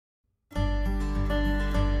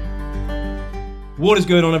What is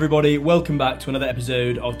going on, everybody? Welcome back to another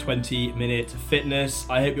episode of 20 Minute Fitness.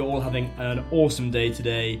 I hope you're all having an awesome day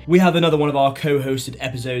today. We have another one of our co-hosted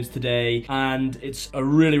episodes today, and it's a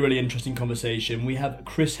really interesting conversation. We have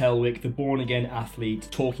Chris Helwick, the born-again athlete,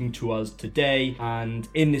 talking to us today, and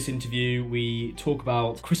in this interview we talk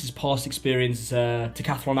about Chris's past experience as a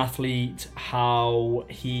decathlon athlete, how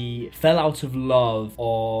he fell out of love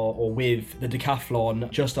or with the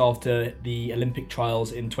decathlon just after the Olympic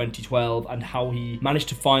trials in 2012, and how he managed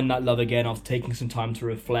to find that love again after taking some time to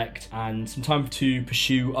reflect and some time to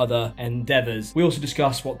pursue other endeavors. We also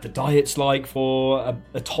discuss what the diet's like for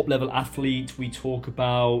a top level athlete. We talk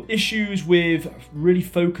about issues with really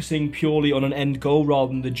focusing purely on an end goal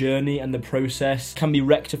rather than the journey, and the process can be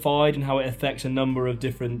rectified and how it affects a number of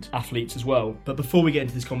different athletes as well. But before we get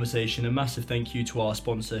into this conversation, a massive thank you to our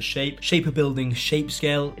sponsor Shaper Building Shape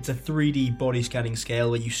Scale. It's a 3D body scanning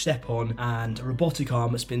scale where you step on and a robotic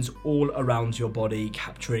arm spins all around your body,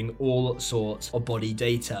 capturing all sorts of body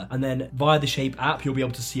data. And then via the Shape app, you'll be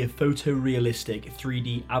able to see a photorealistic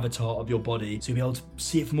 3D avatar of your body. So you'll be able to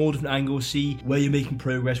see it from all different angles, see where you're making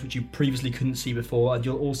progress, which you previously couldn't see before. And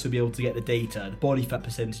you'll also be able to get the data, the body fat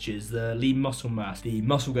percentages, the lean muscle mass, the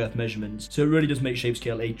muscle girth measurements. So it really does make Shape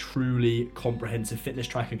Scale a truly comprehensive fitness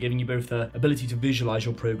tracker, giving you both the ability to visualize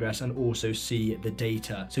your progress and also see the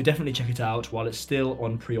data. So definitely check it out while it's still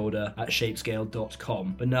on pre-order at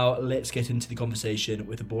shapescale.com. But now let's get into the conversation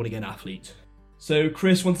with a born-again athlete. So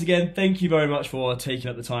Chris, once again, thank you very much for taking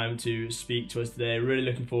up the time to speak to us today. Really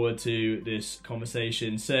looking forward to this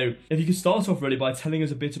conversation. So if you could start off really by telling us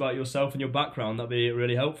a bit about yourself and your background, that'd be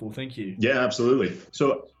really helpful. Thank you. Yeah, absolutely.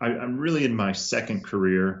 So I'm really in my second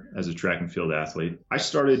career as a track and field athlete. I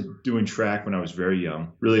started doing track when I was very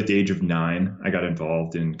young. Really at the age of 9, I got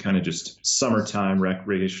involved in kind of just summertime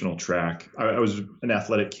recreational track. I was an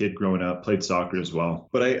athletic kid growing up, played soccer as well.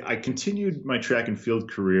 But I continued my track and field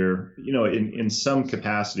career, in some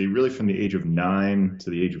capacity, really from the age of 9 to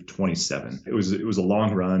the age of 27. It was a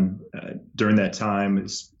long run. During that time,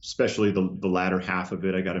 especially the latter half of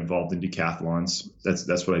it, I got involved in decathlons.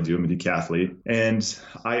 That's what I do. I'm a decathlete, and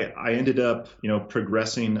I ended up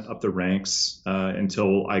progressing up the ranks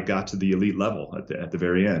until I got to the elite level at the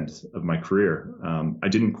very end of my career. I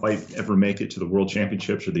didn't quite ever make it to the World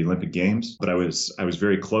Championships or the Olympic Games, but I was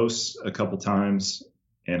very close a couple times,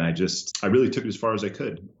 and I really took it as far as I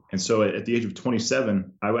could. And so at the age of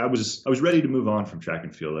 27, I was ready to move on from track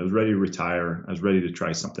and field. I was ready to retire. I was ready to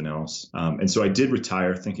try something else. And so I did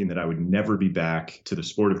retire, thinking that I would never be back to the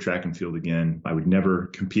sport of track and field again. I would never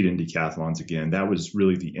compete in decathlons again. That was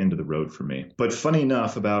really the end of the road for me. But funny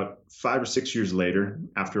enough, about 5 or 6 years later,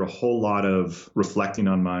 after a whole lot of reflecting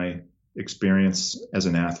on my experience as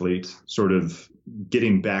an athlete, sort of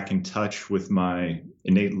getting back in touch with my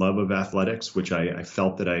innate love of athletics, which I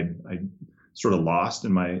felt that I sort of lost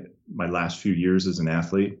in my last few years as an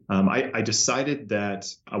athlete. I decided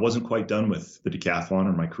that I wasn't quite done with the decathlon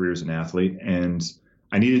or my career as an athlete, and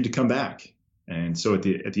I needed to come back. And so at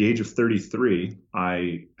the age of 33,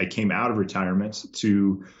 I came out of retirement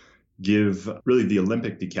to give really the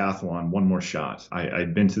Olympic decathlon one more shot.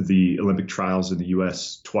 I'd been to the Olympic trials in the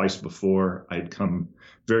US twice before. I'd come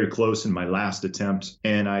very close in my last attempt,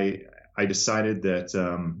 and I decided that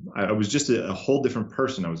I was just a whole different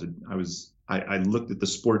person. I looked at the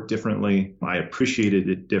sport differently. I appreciated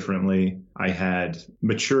it differently. I had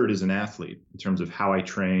matured as an athlete in terms of how I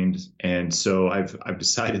trained. And so I've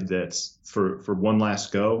decided that for one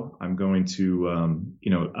last go, I'm going to,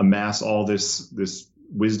 amass all this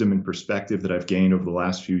wisdom and perspective that I've gained over the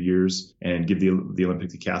last few years and give the Olympic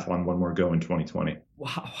decathlon one more go in 2020.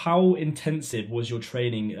 How intensive was your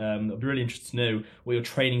training? I'd be really interested to know what your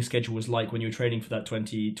training schedule was like when you were training for that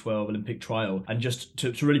 2012 Olympic trial, and just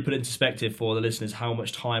to really put it in perspective for the listeners, how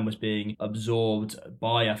much time was being absorbed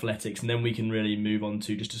by athletics, and then we can really move on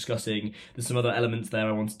to just discussing. There's some other elements there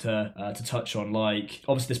I wanted to touch on, like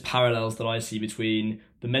obviously there's parallels that I see between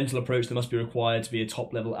the mental approach that must be required to be a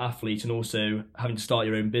top level athlete and also having to start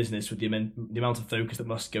your own business with the amount of focus that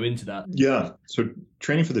must go into that. Yeah. So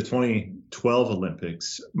training for the 2012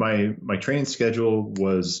 Olympics, my training schedule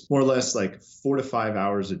was more or less like 4 to 5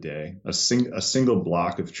 hours a day, a single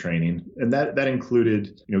block of training. And that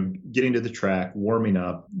included, getting to the track, warming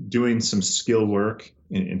up, doing some skill work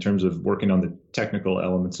in terms of working on the technical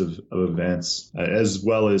elements of events, as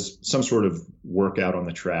well as some sort of workout on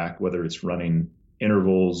the track, whether it's running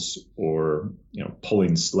intervals or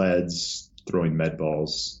pulling sleds, throwing med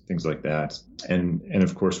balls, things like that, and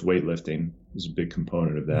of course weightlifting. was a big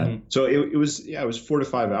component of that. Mm-hmm. So it was 4 to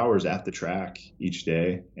 5 hours at the track each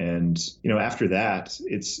day. And, after that,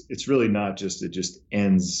 it's really not just, it just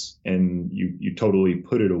ends and you totally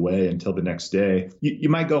put it away until the next day. You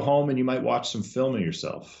might go home and you might watch some film of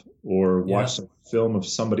yourself or watch some film of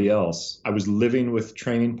somebody else. I was living with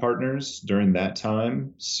training partners during that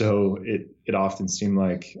time. So it often seemed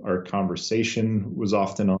like our conversation was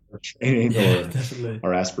often on our training or definitely.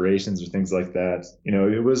 our aspirations or things like that.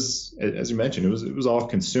 It was, as you mentioned, it was all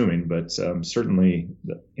consuming, but certainly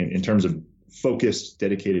in terms of focused,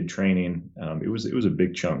 dedicated training, it was a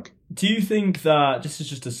big chunk. Do you think that,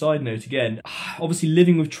 just a side note again, obviously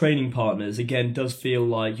living with training partners, again, does feel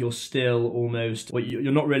like you're still almost, well,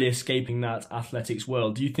 you're not really escaping that athletics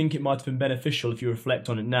world. Do you think it might have been beneficial, if you reflect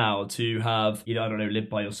on it now, to have, I don't know, lived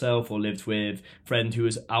by yourself or lived with a friend who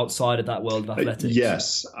was outside of that world of athletics?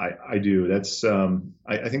 Yes, I do. That's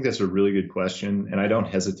I think that's a really good question, and I don't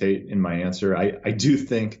hesitate in my answer. I do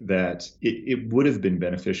think that it would have been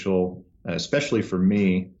beneficial, especially for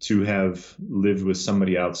me, to have lived with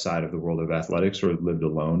somebody outside of the world of athletics or lived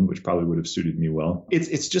alone, which probably would have suited me well.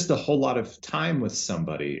 It's just a whole lot of time with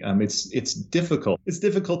somebody. It's difficult. It's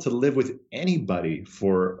difficult to live with anybody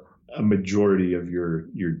for a majority of your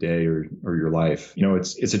day or your life.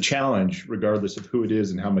 It's a challenge regardless of who it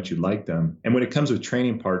is and how much you like them. And when it comes with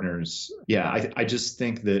training partners, I just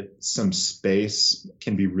think that some space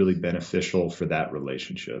can be really beneficial for that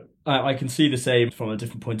relationship. I can see the same from a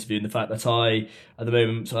different point of view in the fact that I, at the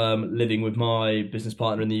moment, living with my business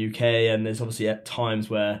partner in the UK, and there's obviously at times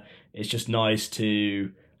where it's just nice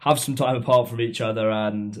to have some time apart from each other,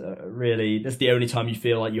 and really that's the only time you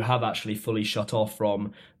feel like you have actually fully shut off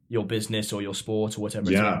from your business or your sport or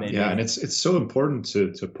whatever it may be. And it's so important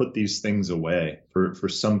to put these things away for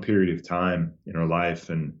some period of time in our life.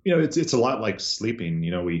 And it's a lot like sleeping.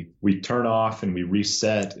 We turn off and we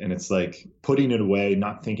reset, and it's like putting it away,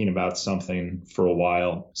 not thinking about something for a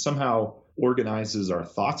while somehow organizes our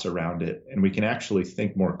thoughts around it, and we can actually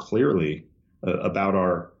think more clearly about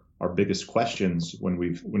our biggest questions when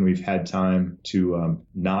we've had time to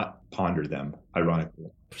not ponder them,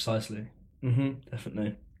 ironically. Precisely.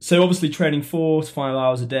 Definitely. So obviously training 4 to 5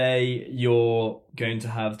 hours a day, you're going to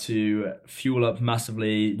have to fuel up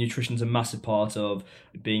massively. Nutrition's a massive part of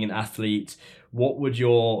being an athlete. What would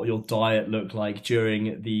your diet look like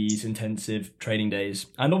during these intensive training days?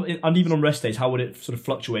 And even on rest days, how would it sort of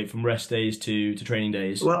fluctuate from rest days to training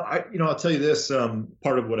days? Well, I'll tell you this,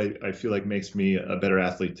 part of what I feel like makes me a better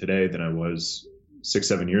athlete today than I was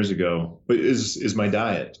 6-7 years ago is my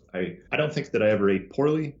diet. I don't think that I ever ate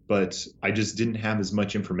poorly, but I just didn't have as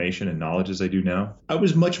much information and knowledge as I do now. I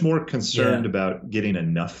was much more concerned about getting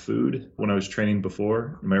enough food when I was training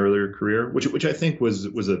before in my earlier career, which I think was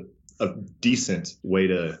a decent way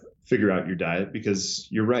to figure out your diet, because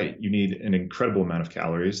you're right, you need an incredible amount of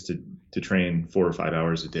calories to train 4 or 5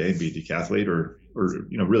 hours a day and be a decathlete or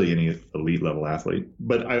really any elite level athlete.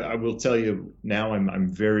 But I will tell you now, I'm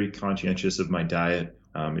very conscientious of my diet.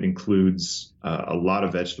 It includes a lot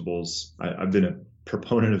of vegetables. I've been a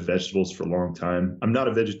proponent of vegetables for a long time. I'm not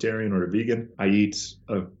a vegetarian or a vegan. I eat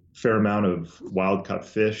a fair amount of wild caught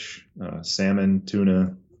fish, salmon,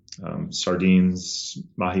 tuna, sardines,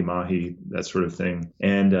 mahi-mahi, that sort of thing.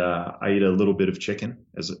 And I eat a little bit of chicken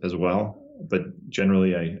as well. But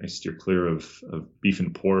generally, I steer clear of beef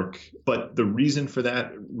and pork. But the reason for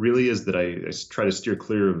that really is that I try to steer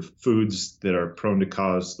clear of foods that are prone to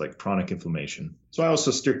cause like chronic inflammation. So I also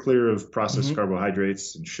steer clear of processed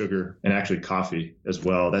carbohydrates and sugar, and actually coffee as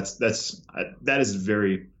well. That is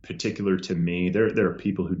very particular to me. There are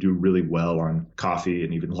people who do really well on coffee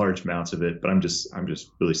and even large amounts of it, but I'm just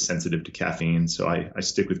really sensitive to caffeine, so I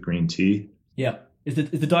stick with green tea. Yeah. Is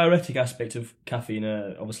the diuretic aspect of caffeine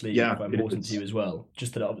obviously quite important to you as well?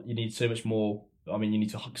 Just that you need so much more. I mean, you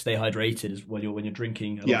need to stay hydrated when you're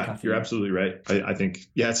drinking a lot of caffeine. You're absolutely right. I think,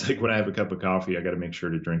 it's like when I have a cup of coffee, I got to make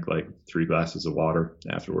sure to drink like 3 glasses of water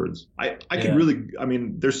afterwards. I could really,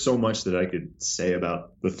 there's so much that I could say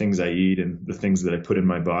about the things I eat and the things that I put in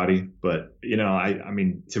my body. But,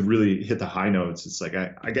 to really hit the high notes, it's like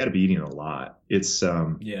I got to be eating a lot. It's,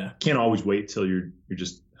 can't always wait till you're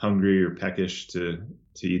just hungry or peckish to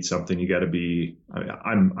eat something. You got to be,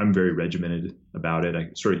 I'm very regimented about it. I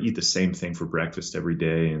sort of eat the same thing for breakfast every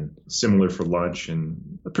day and similar for lunch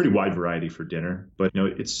and a pretty wide variety for dinner. But,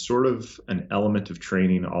 it's sort of an element of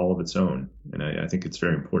training all of its own. And I think it's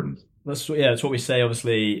very important. That's what we say.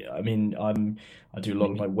 Obviously, I mean, I do a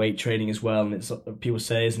lot of like weight training as well, and it's people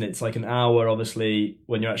say, isn't it? It's like an hour, obviously,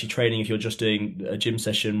 when you're actually training. If you're just doing a gym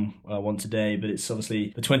session once a day, but it's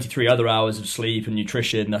obviously the 23 other hours of sleep and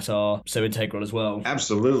nutrition that are so integral as well.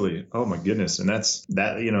 Absolutely. Oh my goodness. And that's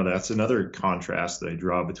another contrast that I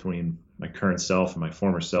draw between my current self and my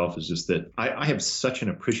former self, is just that I have such an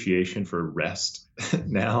appreciation for rest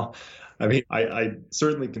now. I mean, I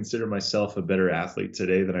certainly consider myself a better athlete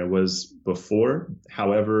today than I was before.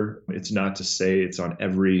 However, it's not to say it's on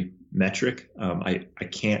every metric. I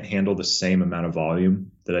can't handle the same amount of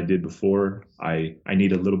volume that I did before. I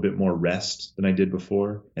need a little bit more rest than I did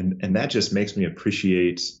before. And that just makes me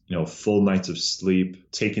appreciate, full nights of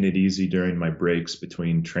sleep, taking it easy during my breaks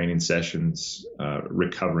between training sessions,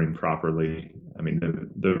 recovering properly. I mean,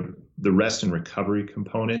 the rest and recovery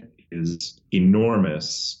component is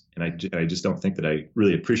enormous. And I just don't think that I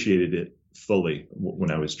really appreciated it fully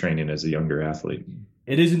when I was training as a younger athlete.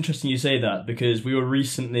 It is interesting you say that, because we were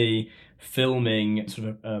recently filming sort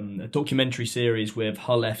of a documentary series with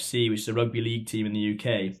Hull FC, which is a rugby league team in the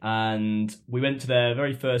UK, and we went to their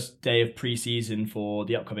very first day of pre-season for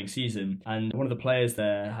the upcoming season, and one of the players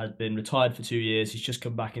there had been retired for 2 years. He's just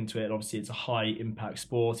come back into it, and obviously it's a high impact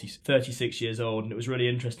sport. He's 36 years old, and it was really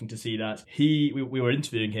interesting to see that we were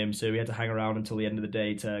interviewing him, so we had to hang around until the end of the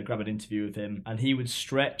day to grab an interview with him, and he would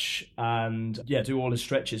stretch and do all his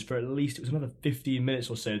stretches for at least, it was another 15 minutes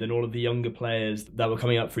or so than all of the younger players that were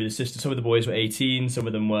coming up through the system. Some of the boys were 18, some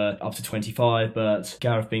of them were up to 25, but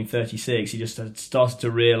Gareth being 36, he just had started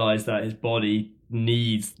to realise that his body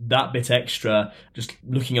needs that bit extra just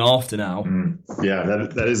looking after now. Yeah,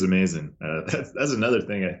 that is amazing. That's another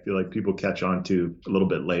thing I feel like people catch on to a little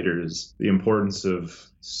bit later, is the importance of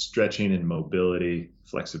stretching and mobility,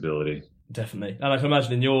 flexibility. Definitely. And I can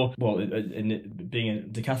imagine in being a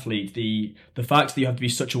decathlete, the fact that you have to be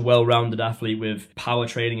such a well-rounded athlete with power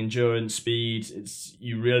training, endurance, speed,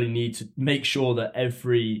 you really need to make sure that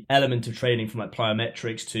every element of training, from like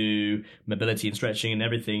plyometrics to mobility and stretching and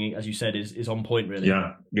everything, as you said, is on point, really.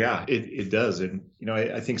 Yeah, it does. And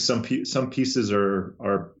I think some pieces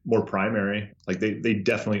are more primary. Like they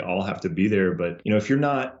definitely all have to be there, but if you're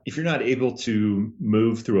not able to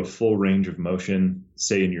move through a full range of motion,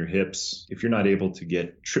 say in your hips, if you're not able to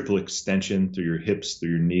get triple extension through your hips, through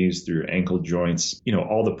your knees, through your ankle joints,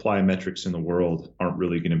 all the plyometrics in the world aren't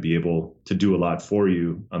really going to be able to do a lot for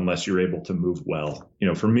you unless you're able to move well.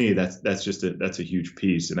 For me, that's a huge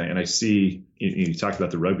piece. And I see, you talked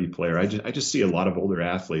about the rugby player. I just see a lot of older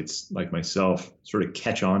athletes like myself sort of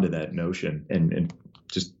catch on to that notion and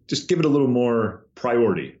just give it a little more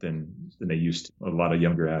priority than they used to. A lot of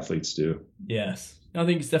younger athletes do. Yes. I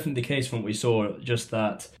think it's definitely the case from what we saw, just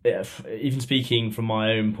that, even speaking from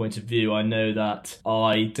my own point of view, I know that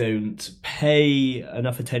I don't pay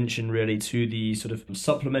enough attention really to the sort of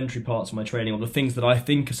supplementary parts of my training, or the things that I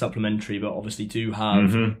think are supplementary but obviously do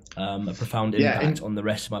have a profound impact on the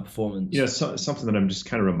rest of my performance. Something that I'm just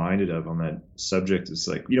kind of reminded of on that subject is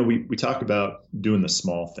like, we talk about doing the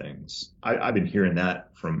small things. I've been hearing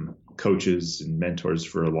that from coaches and mentors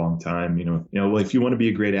for a long time. Well, if you want to be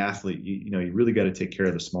a great athlete, you really got to take care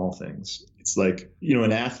of the small things. It's like,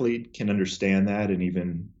 an athlete can understand that and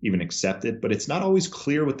even accept it, but it's not always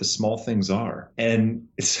clear what the small things are. And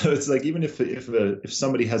so it's like, even if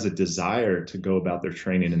somebody has a desire to go about their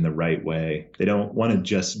training in the right way, they don't want to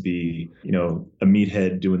just be, a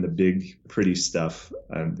meathead doing the big, pretty stuff.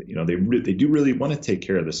 And, they do really want to take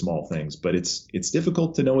care of the small things, but it's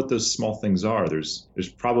difficult to know what those small things are. There's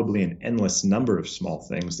probably an endless number of small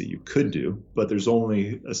things that you could do, but there's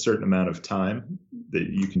only a certain amount of time that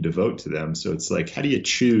you can devote to them. So it's like, how do you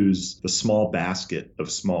choose the small basket of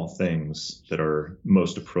small things that are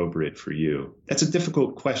most appropriate for you? That's a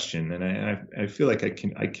difficult question, and I feel like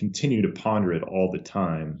I continue to ponder it all the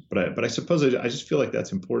time. But I suppose I just feel like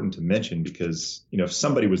that's important to mention, because if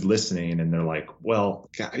somebody was listening and they're like, well,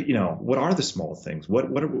 what are the small things?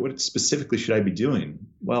 What specifically should I be doing?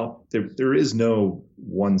 Well, there is no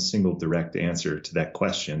one single direct answer to that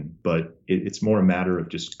question, but it's more a matter of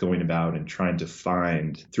just going about and trying to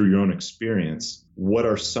find, through your own experience, what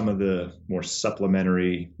are some of the more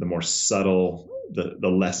supplementary, the more subtle, the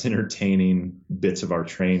less entertaining bits of our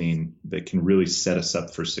training that can really set us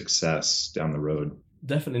up for success down the road.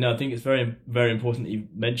 Definitely. No, I think it's very, very important that you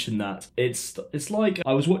mentioned that. It's like,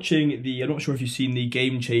 I was watching I'm not sure if you've seen the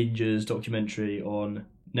Game Changers documentary on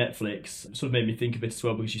Netflix. It sort of made me think of it as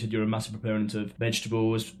well, because you said you're a massive proponent of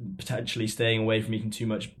vegetables, potentially staying away from eating too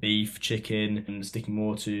much beef, chicken, and sticking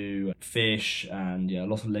more to fish and a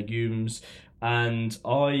lot of legumes. And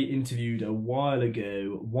I interviewed a while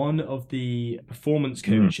ago one of the performance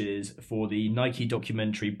coaches for the Nike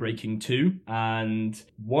documentary Breaking 2. And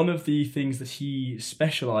one of the things that he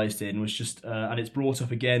specialized in was just, and it's brought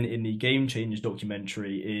up again in the Game Changers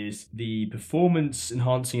documentary, is the performance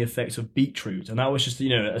enhancing effects of beetroot. And that was just,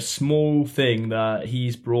 a small thing that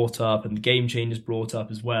he's brought up and the Game Changers brought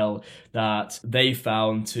up as well, that they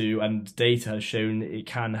found and data has shown it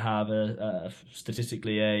can have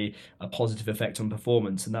statistically a positive effect on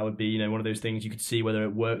performance. And that would be, one of those things you could see whether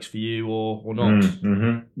it works for you or not.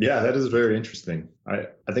 Yeah, that is very interesting. I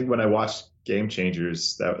think when I watched Game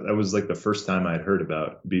Changers, that was like the first time I'd heard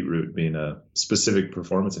about beetroot being a specific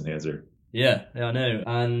performance enhancer. Yeah, I know.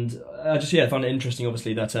 And I found it interesting,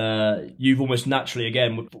 obviously, that you've almost naturally,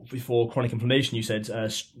 again, before chronic inflammation, you said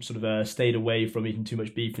stayed away from eating too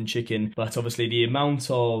much beef and chicken. But obviously the amount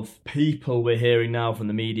of people we're hearing now from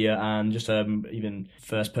the media and just even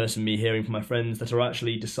first person me hearing from my friends that are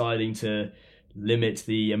actually deciding to limit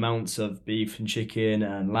the amounts of beef and chicken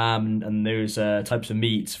and lamb and those types of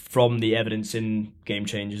meats from the evidence in Game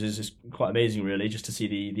Changers is just quite amazing, really, just to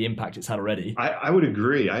see the impact it's had already. I would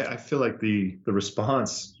agree. I feel like the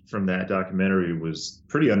response from that documentary was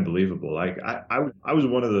pretty unbelievable. Like I was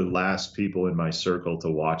one of the last people in my circle to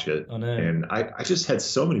watch it. I know. And I just had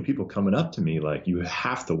so many people coming up to me like, you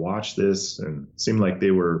have to watch this, and it seemed like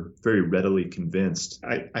they were very readily convinced.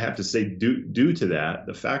 I have to say, due to that,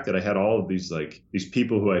 the fact that I had all of these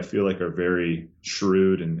people who I feel like are very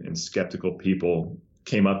shrewd and skeptical people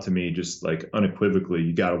came up to me just like unequivocally,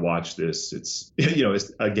 you got to watch this. It's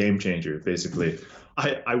it's a game changer, basically.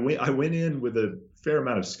 I went in with a fair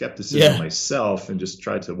amount of skepticism myself and just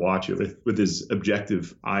tried to watch it with as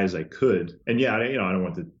objective eye as I could. And I don't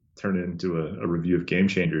want to turn it into a review of Game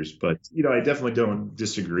Changers, but I definitely don't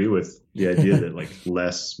disagree with the idea that like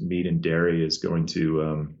less meat and dairy is going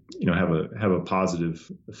to have a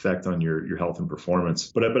positive effect on your health and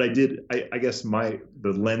performance. But I guess the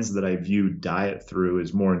lens that I view diet through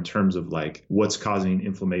is more in terms of like what's causing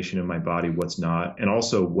inflammation in my body, what's not, and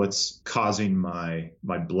also what's causing my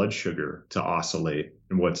blood sugar to oscillate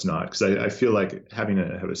and what's not. Because I feel like having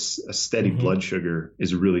a steady blood sugar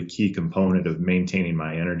is a really key component of maintaining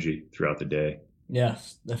my energy throughout the day.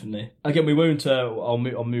 Yes, definitely. Again, we won't. I'll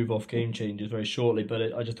move off Game Changers very shortly,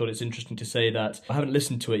 but I just thought it's interesting to say that I haven't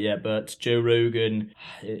listened to it yet. But Joe Rogan,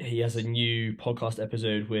 he has a new podcast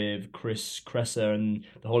episode with Chris Kresser, and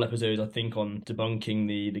the whole episode is, I think, on debunking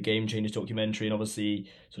the Game Changers documentary, and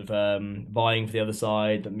obviously sort of vying for the other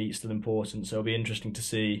side, that meat's still important. So it'll be interesting to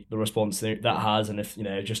see the response that has, and if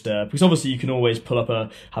because obviously you can always pull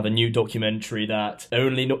up have a new documentary that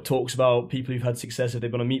only talks about people who've had success if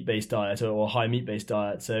they've been on a meat-based diet or a high meat-based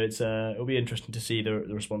diet. So it'll be interesting to see the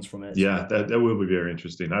response from it. Yeah, that will be very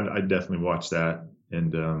interesting. I'd definitely watch that.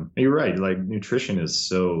 And you're right. Like, nutrition is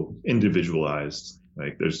so individualized.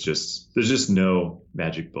 Like, there's just no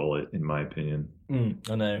magic bullet, in my opinion.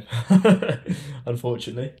 I know,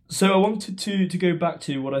 unfortunately. So I wanted to go back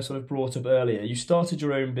to what I sort of brought up earlier. You started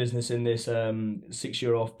your own business in this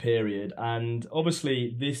 6-year off period, and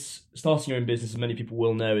obviously this starting your own business, as many people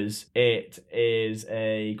will know, is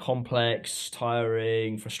a complex,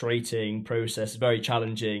 tiring, frustrating process, very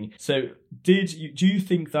challenging. So do you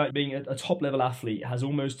think that being a top level athlete has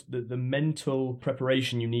almost the mental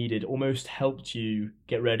preparation you needed almost helped you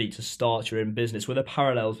get ready to start your own business? Were there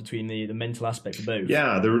parallels between the mental aspect of both?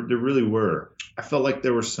 Yeah, there really were. I felt like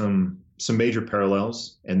there were some major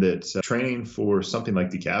parallels, and that training for something like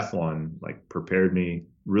decathlon like prepared me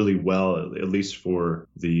really well, at least for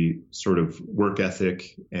the sort of work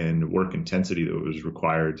ethic and work intensity that was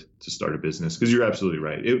required to start a business. Because you're absolutely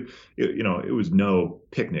right. It was no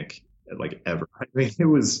picnic like ever. I mean, it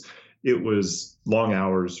was long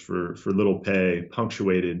hours for little pay,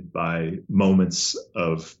 punctuated by moments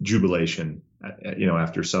of jubilation,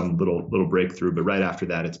 after some little breakthrough. But right after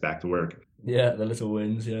that, it's back to work. Yeah, the little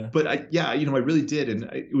wins, yeah. But I really did. And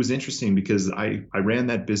it was interesting because I ran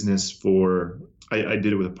that business I did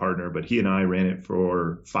it with a partner, but he and I ran it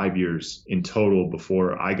for 5 years in total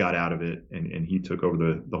before I got out of it and he took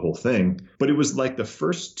over the whole thing. But it was like the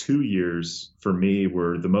first 2 years for me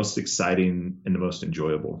were the most exciting and the most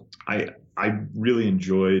enjoyable. I really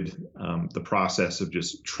enjoyed the process of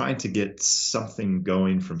just trying to get something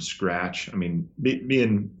going from scratch. I mean, me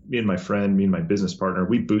and my business partner,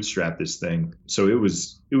 we bootstrapped this thing. So it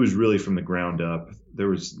was really from the ground up. There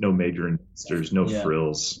was no major investors, no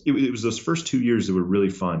frills. It was those first 2 years that were really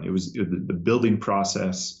fun. It was the building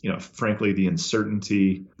process, frankly, the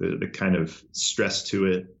uncertainty, the kind of stress to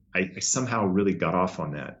it. I somehow really got off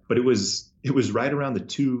on that. But it was it was right around the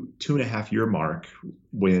 2.5 year mark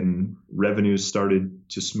when revenues started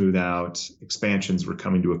to smooth out, expansions were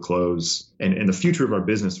coming to a close, and the future of our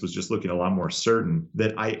business was just looking a lot more certain,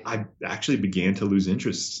 that I actually began to lose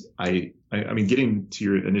interest. I mean, getting to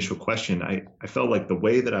your initial question, I felt like the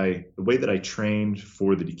way that I trained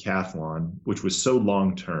for the decathlon, which was so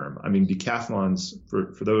long term. I mean, decathlons,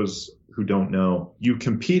 for those who don't know, you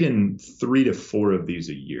compete in 3 to 4 of these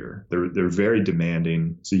a year. They're very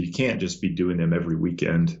demanding, so you can't just be doing them every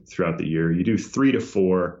weekend throughout the year. You do 3 to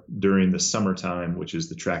 4 during the summertime, which is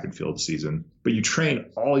the track and field season, but you train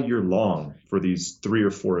all year long for these 3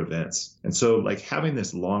 or 4 events. And so, like, having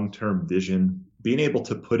this long-term vision, being able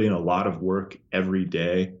to put in a lot of work every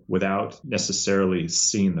day without necessarily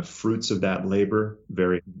seeing the fruits of that labor,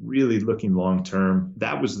 really looking long term,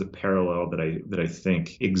 that was the parallel that I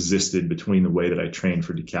think existed between the way that I trained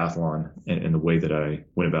for decathlon and the way that I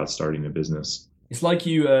went about starting a business. It's like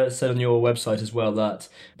you said on your website as well, that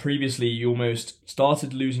previously you almost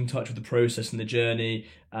started losing touch with the process and the journey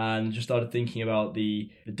and just started thinking about the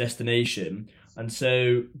destination. And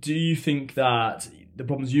so do you think that the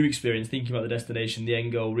problems you experienced thinking about the destination, the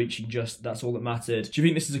end goal, reaching just that's all that mattered, do you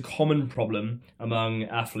think this is a common problem among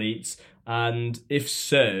athletes? And if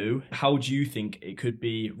so, how do you think it could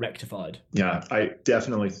be rectified? Yeah, I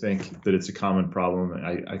definitely think that it's a common problem.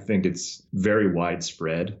 I think it's very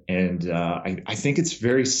widespread. And I think it's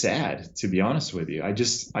very sad, to be honest with you.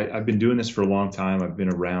 I've been doing this for a long time. I've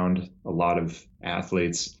been around a lot of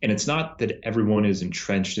athletes. And it's not that everyone is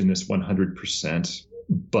entrenched in this 100%.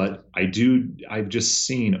 But I've just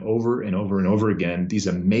seen over and over and over again, these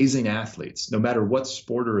amazing athletes, no matter what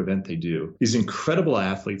sport or event they do, these incredible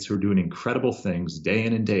athletes who are doing incredible things day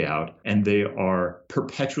in and day out, and they are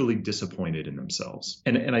perpetually disappointed in themselves.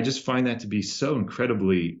 And I just find that to be so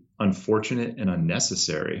incredibly unfortunate and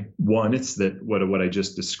unnecessary. One, it's that what I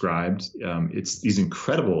just described, it's these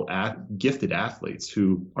incredible gifted athletes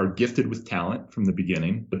who are gifted with talent from the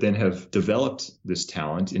beginning, but then have developed this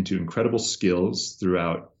talent into incredible skills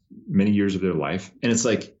throughout many years of their life. And it's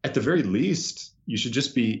like, at the very least, you should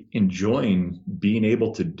just be enjoying being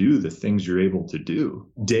able to do the things you're able to do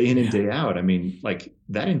day in and day out. I mean, like,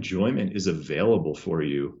 that enjoyment is available for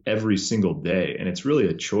you every single day. And it's really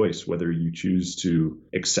a choice whether you choose to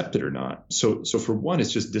accept it or not. So for one,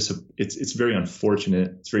 it's just, it's very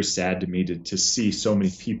unfortunate. It's very sad to me to see so many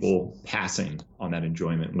people passing on that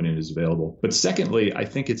enjoyment when it is available. But secondly, I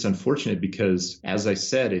think it's unfortunate because, as I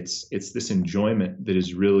said, it's this enjoyment that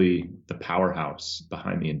is really the powerhouse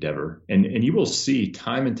behind the endeavor. And you will see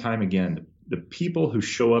time and time again, the people who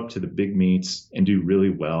show up to the big meets and do really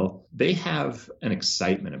well, they have an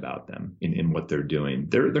excitement about them in what they're doing.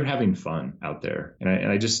 They're having fun out there.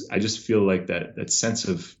 And I just feel like that sense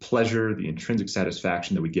of pleasure, the intrinsic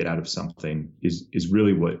satisfaction that we get out of something is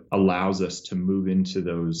really what allows us to move into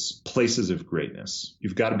those places of greatness.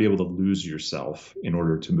 You've got to be able to lose yourself in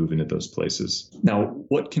order to move into those places. Now,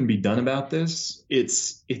 what can be done about this?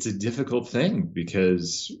 It's a difficult thing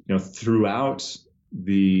because, throughout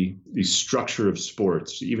the structure of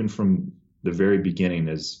sports, even from the very beginning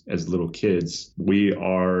as little kids, we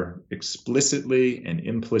are explicitly and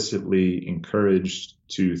implicitly encouraged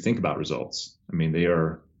to think about results. I mean,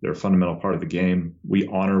 they're a fundamental part of the game. We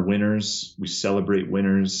honor winners. We celebrate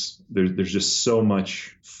winners. There's just so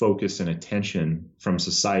much focus and attention from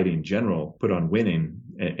society in general put on winning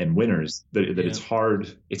and winners that it's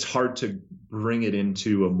hard to bring it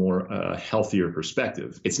into a more healthier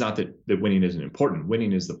perspective. It's not that winning isn't important.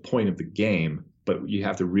 Winning is the point of the game, but you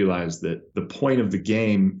have to realize that the point of the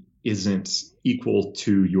game isn't equal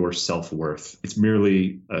to your self-worth. It's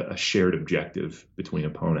merely a shared objective between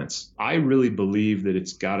opponents. I really believe that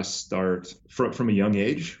it's got to start from a young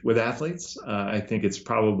age with athletes. I think it's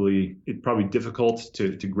probably difficult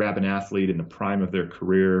to grab an athlete in the prime of their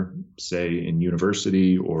career, say in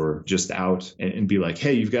university or just out, and be like,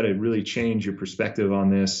 hey, you've got to really change your perspective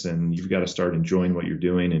on this, and you've got to start enjoying what you're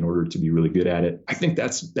doing in order to be really good at it. I think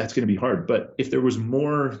that's going to be hard. But if there was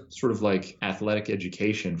more sort of like athletic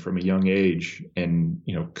education from a young age, and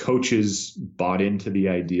coaches bought into the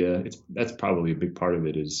idea, that's probably a big part of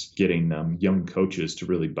it, is getting young coaches to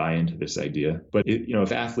really buy into this idea. But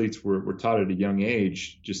if athletes were taught at a young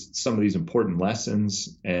age just some of these important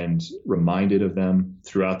lessons and reminded of them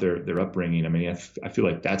throughout their upbringing, I mean, I feel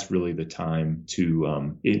like that's really the time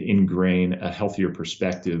to ingrain a healthier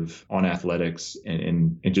perspective on athletics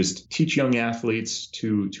and just teach young athletes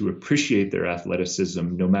to appreciate their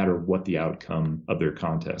athleticism no matter what the outcome of their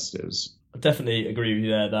contest is. I definitely agree with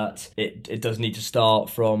you there that it does need to start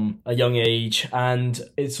from a young age. And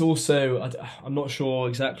it's also, I'm not sure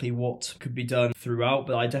exactly what could be done throughout,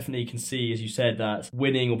 but I definitely can see, as you said, that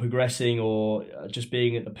winning or progressing or just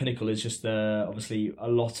being at the pinnacle is just obviously a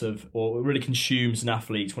lot of, or it really consumes an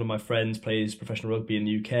athlete. One of my friends plays professional rugby in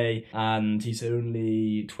the UK and he's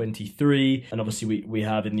only 23. And obviously we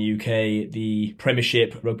have in the UK the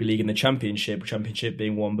Premiership Rugby League and the Championship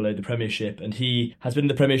being one below the Premiership. And he has been in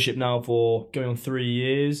the Premiership now for going on 3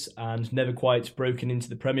 years and never quite broken into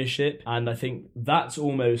the Premiership. And I think that's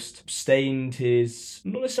almost stained his,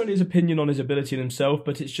 not necessarily his opinion on his ability in himself,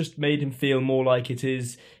 but it's just made him feel more like it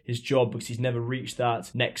is his job because he's never reached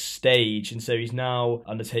that next stage. And so he's now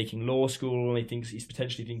undertaking law school and he thinks he's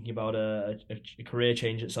potentially thinking about a career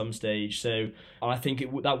change at some stage. So I think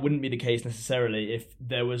that wouldn't be the case necessarily if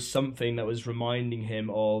there was something that was reminding him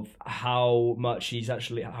of how much he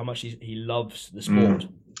loves the sport.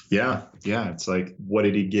 Yeah. It's like, what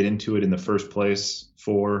did he get into it in the first place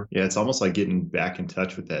for? Yeah, it's almost like getting back in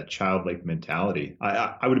touch with that childlike mentality.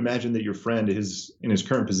 I would imagine that your friend is in his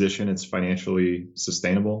current position. It's financially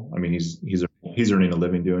sustainable. I mean, he's earning a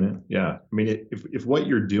living doing it. Yeah. I mean, if what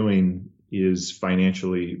you're doing is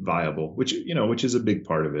financially viable, which is a big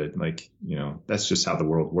part of it. Like, that's just how the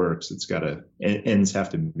world works. It's ends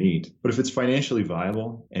have to meet. But if it's financially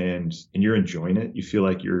viable and you're enjoying it, you feel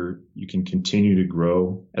like you can continue to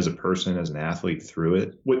grow as a person, as an athlete through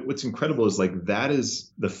it. What's incredible is like, that is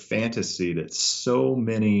the fantasy that so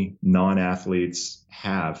many non-athletes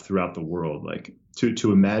have throughout the world. Like,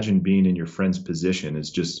 to imagine being in your friend's position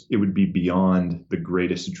is just, it would be beyond the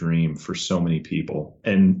greatest dream for so many people.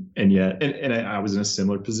 And yet I was in a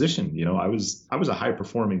similar position. I was a high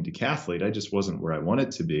performing decathlete. I just wasn't where I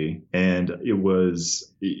wanted to be. And it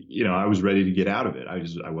was, I was ready to get out of it.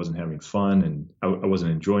 I wasn't having fun and I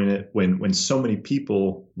wasn't enjoying it. When so many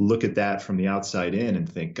people look at that from the outside in and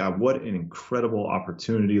think, God, what an incredible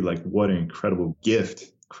opportunity. Like, what an incredible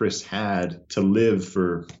gift Chris had to live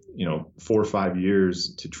for 4 or 5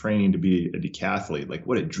 years to training to be a decathlete. Like,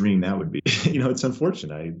 what a dream that would be. It's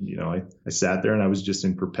unfortunate. I sat there and I was just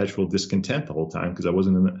in perpetual discontent the whole time because I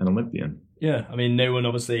wasn't an Olympian. Yeah, I mean, no one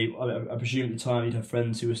obviously, I presume at the time you'd have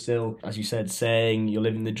friends who were still, as you said, saying you're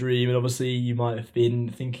living the dream, and obviously you might have been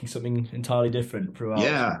thinking something entirely different throughout.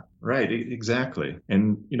 Yeah, right, exactly.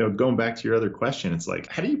 And, going back to your other question, it's like,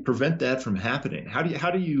 how do you prevent that from happening? How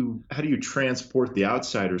do you transport the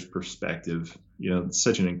outsider's perspective?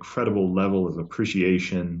 Such an incredible level of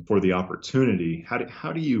appreciation for the opportunity.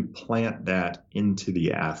 How do you plant that into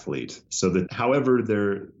the athlete so that however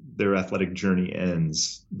their athletic journey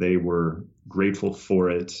ends, they were grateful for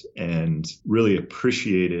it and really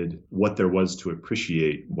appreciated what there was to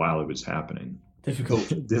appreciate while it was happening?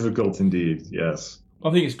 Difficult indeed, yes. I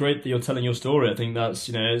think it's great that you're telling your story. I think that's,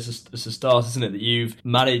 it's a start, isn't it? That you've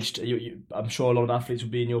managed, I'm sure a lot of athletes will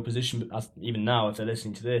be in your position, but even now, if they're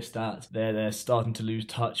listening to this, that they're starting to lose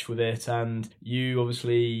touch with it. And you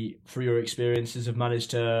obviously, through your experiences, have managed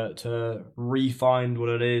to re-find what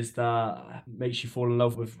it is that makes you fall in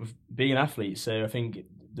love with being an athlete. So I think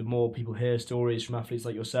the more people hear stories from athletes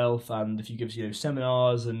like yourself, and if you give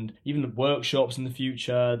seminars and even workshops in the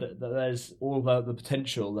future, that there's all the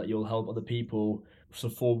potential that you'll help other people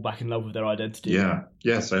sort of fall back in love with their identity. Yeah.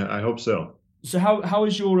 Yes, I hope so. So how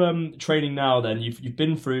is your training now then? You've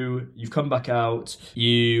been through, you've come back out,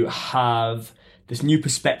 you have this new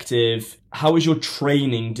perspective. How is your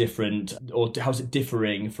training different, or how's it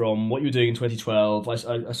differing from what you were doing in 2012? I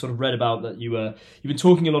sort of read about that you've been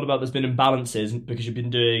talking a lot about there's been imbalances because you've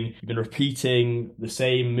been repeating the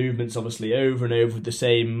same movements obviously over and over with the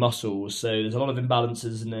same muscles. So there's a lot of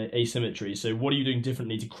imbalances and asymmetry. So what are you doing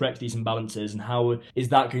differently to correct these imbalances, and how is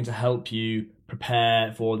that going to help you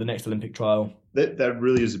prepare for the next Olympic trial? That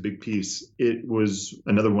really is a big piece. It was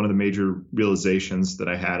another one of the major realizations that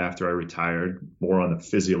I had after I retired, more on the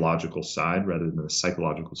physiological side rather than the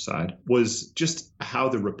psychological side, was just how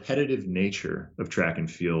the repetitive nature of track and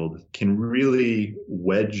field can really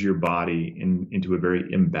wedge your body into a very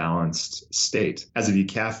imbalanced state. As a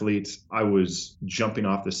decathlete, I was jumping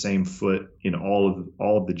off the same foot in all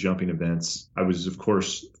of the jumping events. I was, of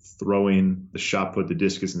course, throwing the shot put, the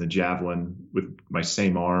discus, and the javelin with my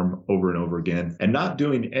same arm over and over again, and not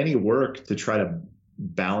doing any work to try to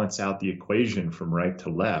balance out the equation from right to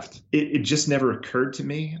left. It just never occurred to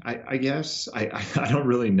me, I guess. I don't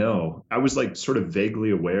really know. I was like sort of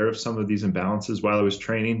vaguely aware of some of these imbalances while I was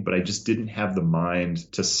training, but I just didn't have the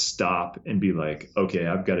mind to stop and be like, okay,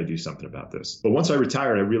 I've got to do something about this. But once I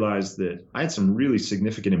retired, I realized that I had some really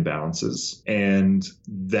significant imbalances, and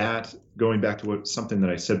that going back to something that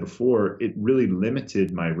I said before, it really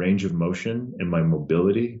limited my range of motion and my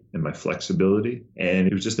mobility and my flexibility. And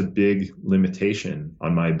it was just a big limitation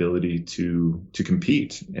on my ability to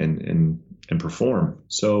compete and perform.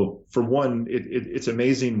 So for one, it's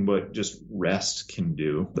amazing what just rest can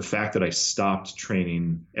do. The fact that I stopped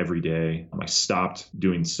training every day, I stopped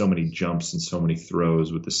doing so many jumps and so many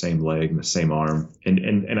throws with the same leg and the same arm.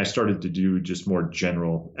 And I started to do just more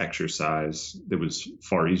general exercise that was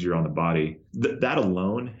far easier on the body. That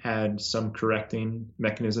alone had some correcting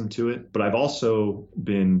mechanism to it. But I've also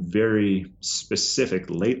been very specific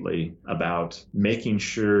lately about making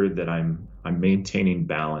sure that I'm maintaining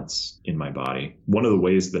balance in my body. One of the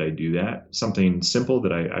ways that I do that, something simple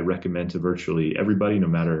that I recommend to virtually everybody, no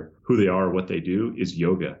matter who they are or what they do, is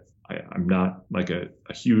yoga. I'm not like a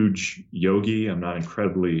huge yogi. I'm not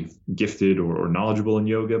incredibly gifted or knowledgeable in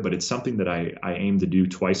yoga, but it's something that I aim to do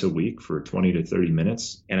twice a week for 20 to 30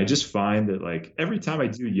 minutes. And I just find that like every time I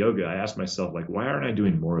do yoga, I ask myself, like, why aren't I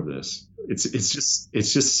doing more of this? It's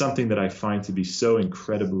just something that I find to be so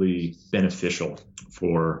incredibly beneficial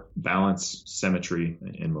for balance, symmetry,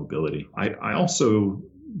 and mobility. I also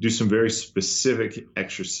do some very specific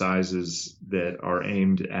exercises that are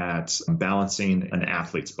aimed at balancing an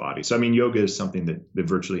athlete's body. So, I mean, yoga is something that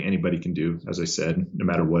virtually anybody can do, as I said, no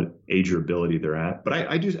matter what age or ability they're at. But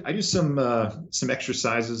I do some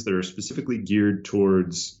exercises that are specifically geared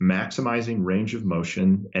towards maximizing range of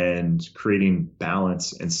motion and creating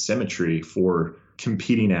balance and symmetry for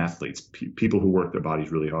competing athletes, people who work their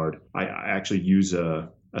bodies really hard. I actually use a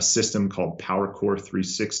system called Power Core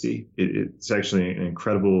 360. It's actually an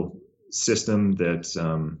incredible system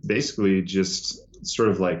that basically just sort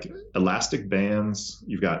of like elastic bands.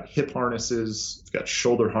 You've got hip harnesses, you've got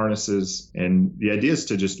shoulder harnesses, and the idea is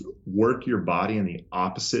to just work your body in the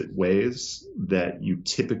opposite ways that you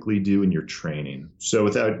typically do in your training. So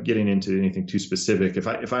without getting into anything too specific,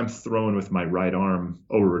 if I'm throwing with my right arm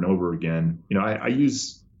over and over again, I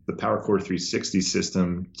use the Power Core 360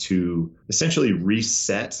 system to essentially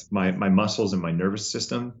reset my muscles and my nervous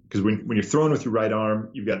system. Because when you're throwing with your right arm,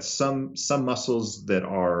 you've got some muscles that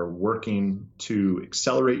are working to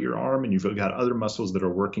accelerate your arm, and you've got other muscles that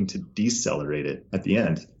are working to decelerate it at the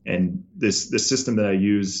end. And this system that I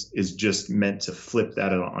use is just meant to flip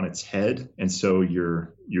that on its head. And so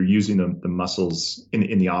you're using the muscles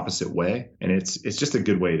in the opposite way. And it's just a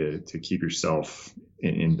good way to keep yourself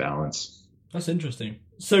in balance. That's interesting.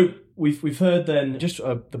 So we've heard then, just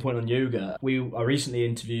the point on yoga, I recently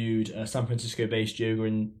interviewed a San Francisco-based yoga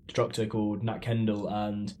instructor called Nat Kendall,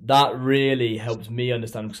 and that really helped me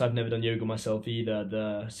understand, because I've never done yoga myself either,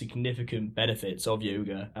 the significant benefits of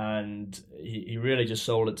yoga. And he really just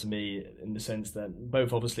sold it to me in the sense that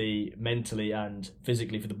both obviously mentally and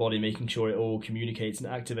physically for the body, making sure it all communicates and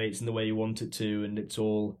activates in the way you want it to, and it's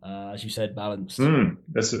all, as you said, balanced.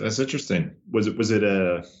 That's interesting. Was it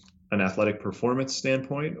an athletic performance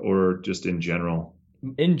standpoint or just in general?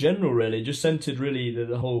 In general, really, just centered, really,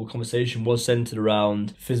 the whole conversation was centered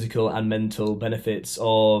around physical and mental benefits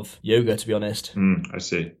of yoga, to be honest. I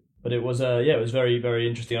see. But it was, it was very, very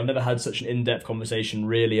interesting. I've never had such an in-depth conversation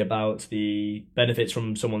really about the benefits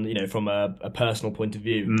from someone, from a personal point of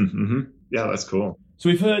view. Mm-hmm. Yeah, that's cool. So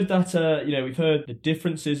we've heard that, we've heard the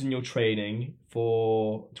differences in your training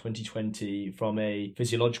for 2020 from a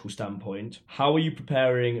physiological standpoint. How are you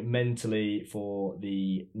preparing mentally for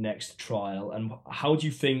the next trial? And how do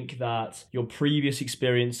you think that your previous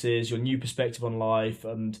experiences, your new perspective on life,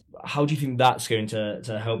 and how do you think that's going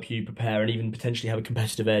to help you prepare and even potentially have a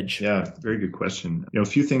competitive edge? Yeah, very good question. A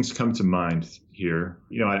few things come to mind here.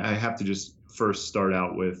 I have to just first start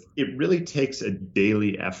out with, it really takes a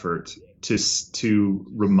daily effort to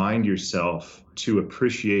remind yourself to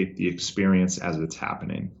appreciate the experience as it's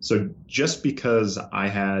happening. So just because I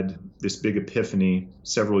had this big epiphany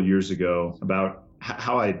several years ago about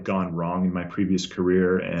how I had gone wrong in my previous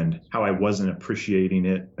career and how I wasn't appreciating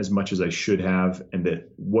it as much as I should have, and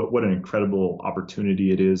that what an incredible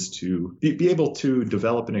opportunity it is to be able to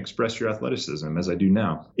develop and express your athleticism as I do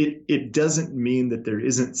now. It doesn't mean that there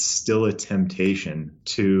isn't still a temptation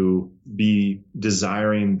to be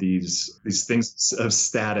desiring these things of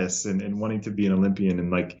status and wanting to be an Olympian.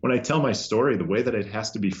 And like when I tell my story, the way that it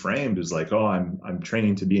has to be framed is like, oh, I'm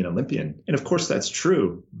training to be an Olympian. And of course that's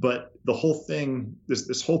true, but the whole thing,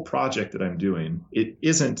 this whole project that I'm doing, it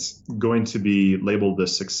isn't going to be labeled a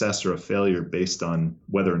success or a failure based on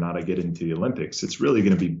whether or not I get into the Olympics. It's really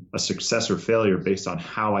going to be a success or failure based on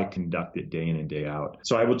how I conduct it day in and day out.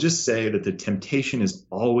 So I will just say that the temptation is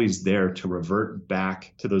always there to revert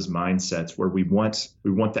back to those mindsets where we want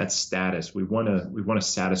that status. We want to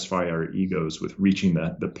satisfy our egos with reaching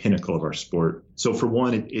the pinnacle of our sport. So for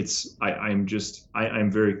one,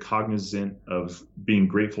 I'm very cognizant of being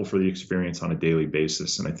grateful for the experience on a daily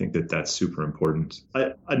basis, and I think that that's super important.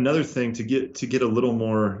 Another thing to get a little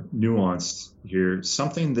more nuanced here,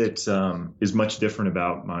 something that is much different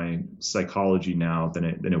about my psychology now than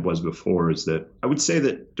it was before, is that I would say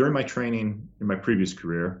that during my training in my previous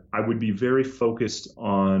career, I would be very focused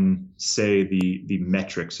on, say, the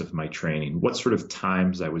metrics of my training, what sort of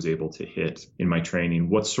times I was able to hit in my training,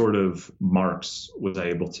 what sort of marks was I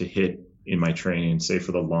able to hit in my training, say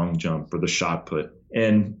for the long jump or the shot put.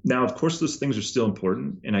 And now, of course, those things are still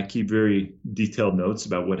important, and I keep very detailed notes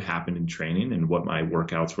about what happened in training and what my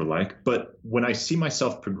workouts were like. But when I see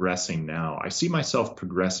myself progressing now, I see myself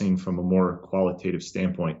progressing from a more qualitative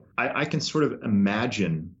standpoint. I can sort of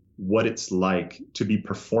imagine what it's like to be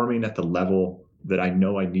performing at the level that I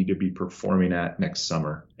know I need to be performing at next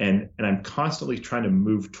summer. And I'm constantly trying to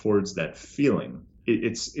move towards that feeling.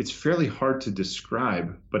 It's fairly hard to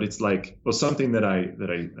describe, but it's like, well, something that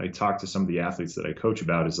I talk to some of the athletes that I coach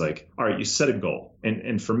about is like, all right, you set a goal.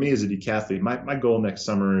 And for me as a decathlete, my goal next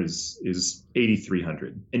summer is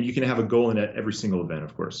 8,300. And you can have a goal in every single event,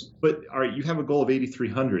 of course. But all right, you have a goal of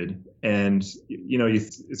 8,300, and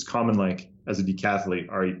it's common, like as a decathlete,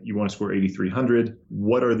 all right, you want to score 8,300.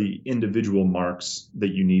 What are the individual marks that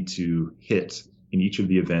you need to hit in each of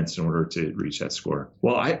the events in order to reach that score?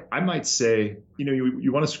 Well, I might say,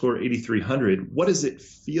 you want to score 8,300. What does it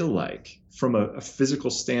feel like from a physical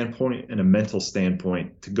standpoint and a mental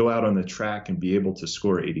standpoint to go out on the track and be able to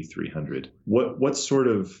score 8,300? What sort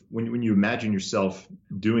of, when you imagine yourself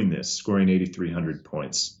doing this, scoring 8,300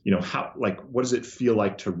 points, what does it feel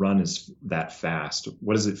like to run that fast?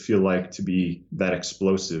 What does it feel like to be that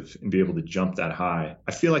explosive and be able to jump that high?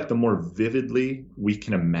 I feel like the more vividly we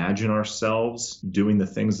can imagine ourselves doing the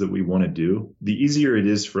things that we want to do, the easier it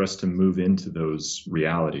is for us to move into those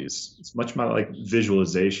realities. It's much more like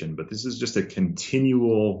visualization, but this is just a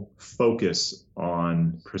continual focus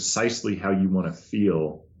on precisely how you want to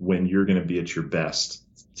feel when you're going to be at your best.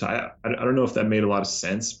 So I don't know if that made a lot of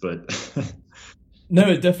sense, but No,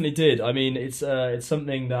 it definitely did. I mean, it's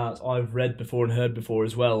something that I've read before and heard before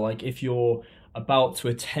as well. Like if you're about to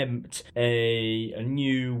attempt a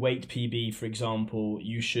new weight PB, for example,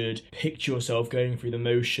 you should picture yourself going through the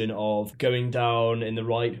motion of going down in the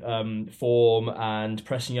right form and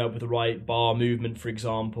pressing up with the right bar movement, for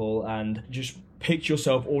example, and just picture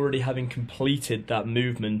yourself already having completed that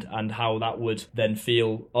movement and how that would then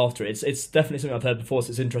feel after it. It's definitely something I've heard before,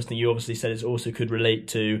 so it's interesting. You obviously said it also could relate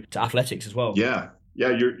to athletics as well. Yeah,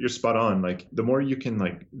 you're spot on. Like the more you can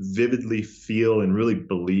like vividly feel and really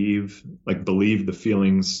believe the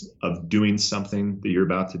feelings of doing something that you're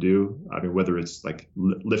about to do. I mean, whether it's like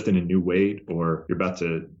lifting a new weight or you're about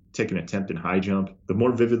to take an attempt in high jump, the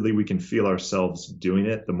more vividly we can feel ourselves doing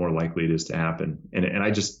it, the more likely it is to happen. And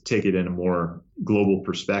I just take it in a more global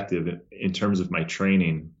perspective in terms of my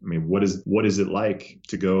training. I mean, what is it like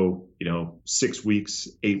to go, 6 weeks,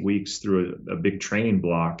 8 weeks through a big training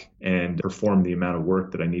block and perform the amount of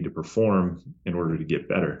work that I need to perform in order to get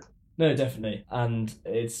better? No, definitely. And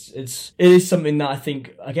it is something that I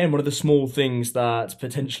think, again, one of the small things that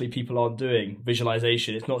potentially people aren't doing,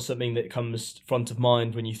 visualization. It's not something that comes front of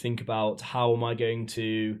mind when you think about how am I going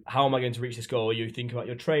to reach this goal. You think about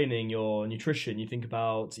your training, your nutrition, you think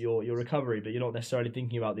about your recovery, but you're not necessarily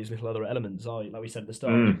thinking about these little other elements, are you? Like we said at the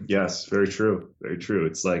start. Yes, very true. Very true.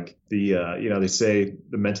 It's like they say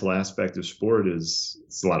the mental aspect of sport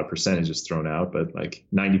it's a lot of percentages thrown out, but like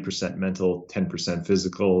 90% mental, 10%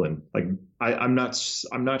 physical. And like, I'm not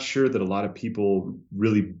sure that a lot of people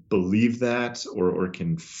really believe that or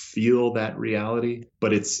can feel that reality,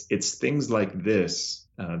 but it's things like this,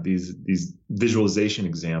 these visualization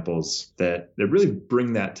examples that really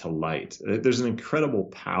bring that to light. There's an incredible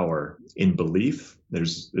power in belief.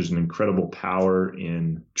 There's an incredible power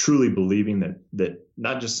in truly believing that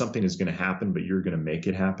not just something is going to happen, but you're going to make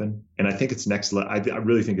it happen. And I think it's I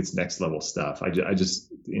really think it's next level stuff. I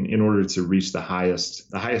just in order to reach the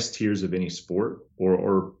highest tiers of any sport,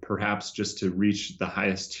 or perhaps just to reach the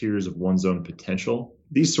highest tiers of one's own potential,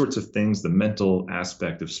 these sorts of things, the mental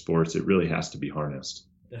aspect of sports, it really has to be harnessed.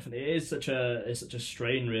 Definitely, it's such a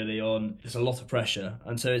strain really on. There's a lot of pressure,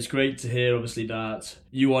 and so it's great to hear obviously that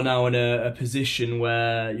you are now in a position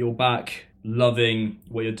where you're back loving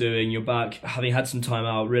what you're doing. You're back having had some time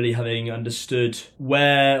out, really having understood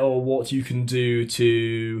where or what you can do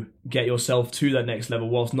to get yourself to that next level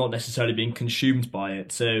whilst not necessarily being consumed by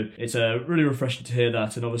it. So it's really refreshing to hear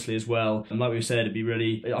that. And obviously as well, and like we said, I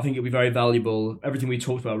think it'd be very valuable, everything we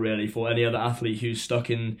talked about really, for any other athlete who's stuck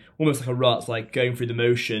in almost like a rut, like going through the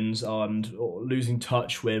motions and losing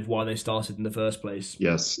touch with why they started in the first place.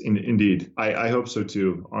 Yes, indeed. I hope so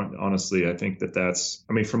too. Honestly, I think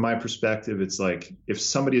from my perspective, it's like if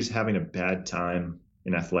somebody is having a bad time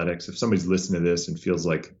in athletics, if somebody's listening to this and feels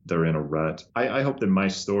like they're in a rut, I hope that my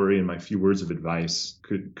story and my few words of advice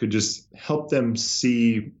could just help them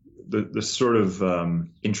see the sort of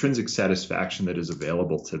intrinsic satisfaction that is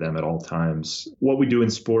available to them at all times. What we do in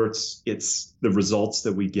sports, it's the results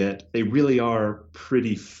that we get, they really are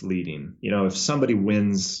pretty fleeting. If somebody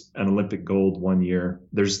wins an Olympic gold one year,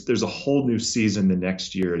 there's a whole new season the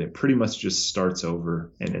next year, and it pretty much just starts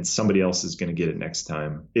over, and somebody else is going to get it next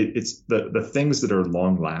time. It's the things that are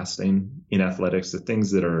long lasting in athletics, the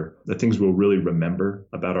things we'll really remember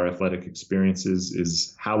about our athletic experiences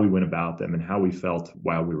is how we went about them and how we felt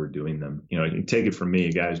while we were doing them. You take it from me,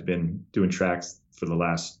 a guy who's been doing tracks for the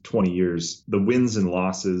last 20 years. The wins and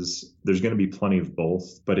losses, there's going to be plenty of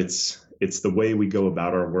both, but it's the way we go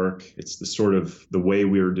about our work. It's the way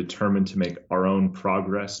we are determined to make our own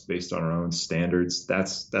progress based on our own standards.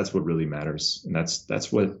 That's what really matters, and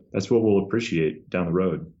that's what we'll appreciate down the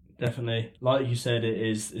road. Definitely. Like you said,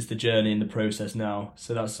 it's the journey and the process now.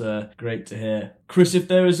 So that's great to hear. Chris, if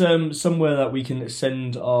there is somewhere that we can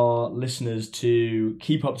send our listeners to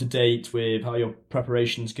keep up to date with how your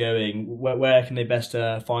preparation's going, where can they best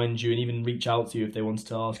find you and even reach out to you if they wanted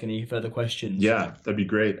to ask any further questions? Yeah, that'd be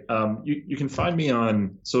great. You can find me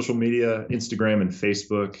on social media, Instagram and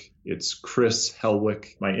Facebook. It's Chris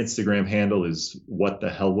Helwick. My Instagram handle is What the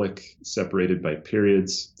Helwick, separated by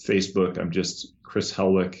periods. Facebook, I'm just Chris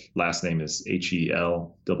Helwick. Last name is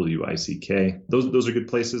Helwick. Those are good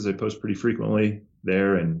places. I post pretty frequently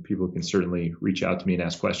there, and people can certainly reach out to me and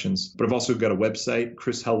ask questions. But I've also got a website,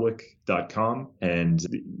 chrishelwick.com, and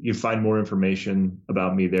you find more information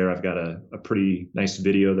about me there. I've got a pretty nice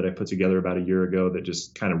video that I put together about a year ago that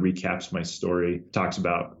just kind of recaps my story, talks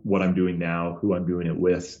about what I'm doing now, who I'm doing it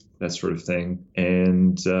with, that sort of thing.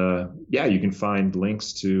 And you can find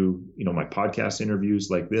links to my podcast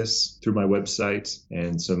interviews like this through my website,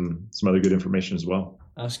 and some other good information as well.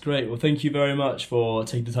 That's great. Well, thank you very much for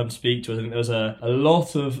taking the time to speak to us. I think there was a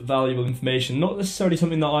lot of valuable information, not necessarily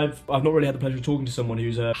something that I've not really had the pleasure of talking to someone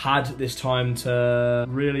who's had this time to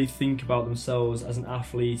really think about themselves as an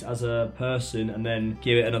athlete, as a person, and then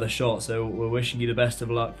give it another shot. So we're wishing you the best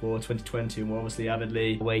of luck for 2020, and we're obviously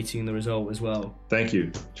avidly awaiting the result as well. Thank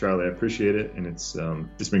you, Charlie. I appreciate it, and it's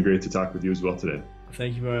been great to talk with you as well today.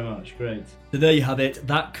 Thank you very much. Great. So there you have it.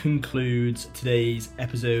 That concludes today's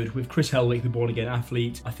episode with Chris Helwick, the Born Again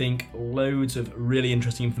Athlete. I think loads of really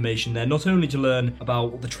interesting information there, not only to learn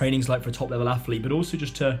about what the training's like for a top level athlete, but also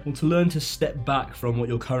just to learn to step back from what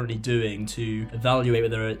you're currently doing, to evaluate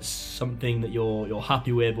whether it's something that you're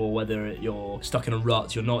happy with, or whether you're stuck in a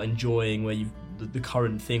rut, you're not enjoying where you've the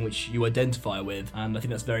current thing which you identify with. And I think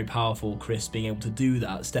that's very powerful, Chris, being able to do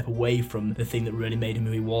that, step away from the thing that really made him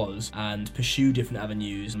who he was, and pursue different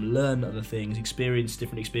avenues and learn other things, experience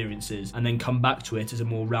different experiences, and then come back to it as a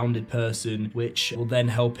more rounded person, which will then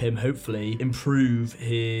help him hopefully improve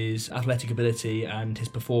his athletic ability and his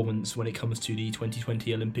performance when it comes to the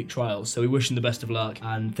 2020 Olympic trials. So we wish him the best of luck,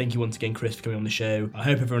 and thank you once again, Chris, for coming on the show. I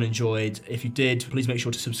hope everyone enjoyed. If you did, please make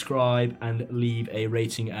sure to subscribe and leave a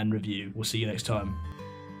rating and review. We'll see you next time.